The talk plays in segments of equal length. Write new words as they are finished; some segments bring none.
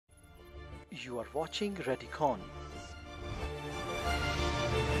You are watching Radicon.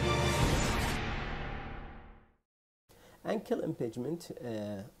 Ankle impingement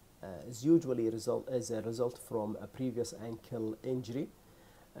is usually as a result from a previous ankle injury.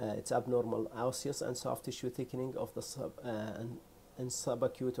 It's abnormal osseous and soft tissue thickening of the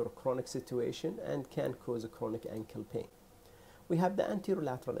subacute or chronic situation and can cause a chronic ankle pain. We have the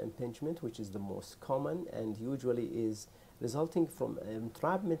anterolateral impingement, which is the most common and usually is resulting from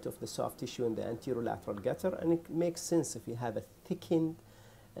entrapment of the soft tissue in the anterolateral gutter, and it makes sense if you have a thickened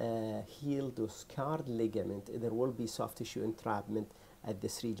healed or scarred ligament, there will be soft tissue entrapment at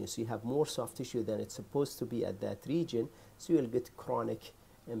this region. So you have more soft tissue than it's supposed to be at that region, so you'll get chronic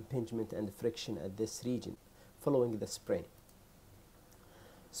impingement and friction at this region following the sprain.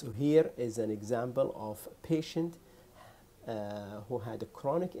 So here is an example of a patient who had a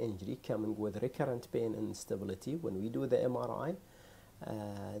chronic injury coming with recurrent pain and instability. When we do the MRI,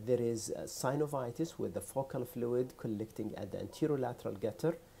 there is synovitis with the focal fluid collecting at the anterolateral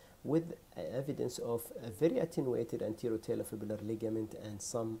gutter with evidence of a very attenuated anterotalofibular ligament and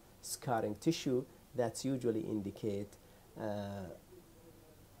some scarring tissue that usually indicate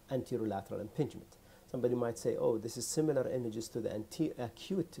anterolateral impingement. Somebody might say, oh, this is similar images to the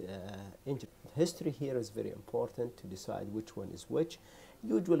acute injury. History here is very important to decide which one is which.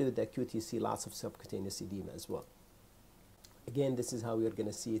 Usually with the acute, you see lots of subcutaneous edema as well. Again, this is how we are going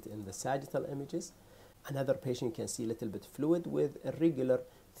to see it in the sagittal images. Another patient can see a little bit fluid with irregular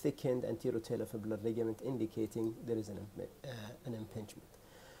thickened anterotalofibular ligament indicating there is an impingement.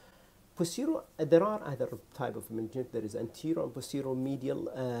 There are other type of impingement. There is anterior and posterior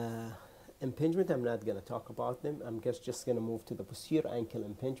medial impingement. I'm not going to talk about them. I'm just going to move to the posterior ankle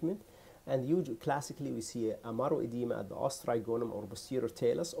impingement. And usually, classically, we see a maroedema at the ostrigonum or posterior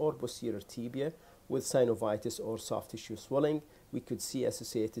talus or posterior tibia with synovitis or soft tissue swelling. We could see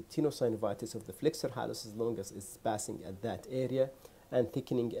associated tenosynovitis of the flexor hallucis as long as it's passing at that area, and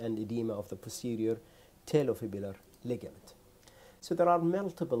thickening and edema of the posterior talofibular ligament. So there are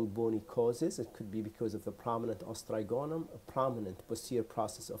multiple bony causes. It could be because of the prominent ostrigonum, a prominent posterior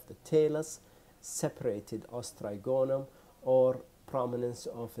process of the talus, separated ostrigonum, or prominence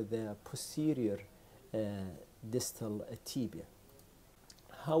of the posterior distal tibia.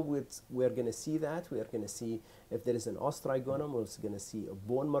 How we're going to see that? We are going to see if there is an ostrigonum, we're going to see a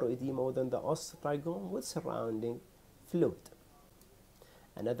bone marrow edema within the ostrigonum with surrounding fluid.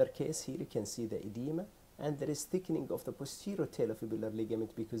 Another case here, you can see the edema, and there is thickening of the posterior talofibular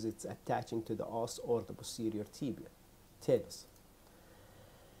ligament because it's attaching to the os or the posterior tibia, talus.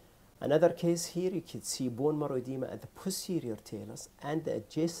 Another case here, you can see bone marrow edema at the posterior talus and the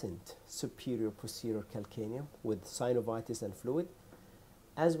adjacent superior posterior calcaneum with synovitis and fluid,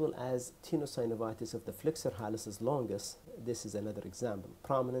 as well as tenosynovitis of the flexor hallucis longus. This is another example.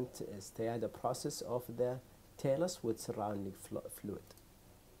 Prominent steada process of the talus with surrounding fluid.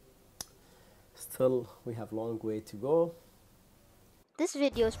 Still, we have a long way to go. This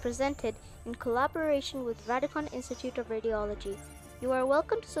video is presented in collaboration with Radicon Institute of Radiology. You are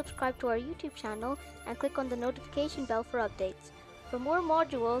welcome to subscribe to our YouTube channel and click on the notification bell for updates. For more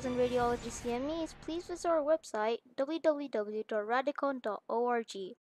modules in Radiology CMEs, please visit our website www.radicon.org.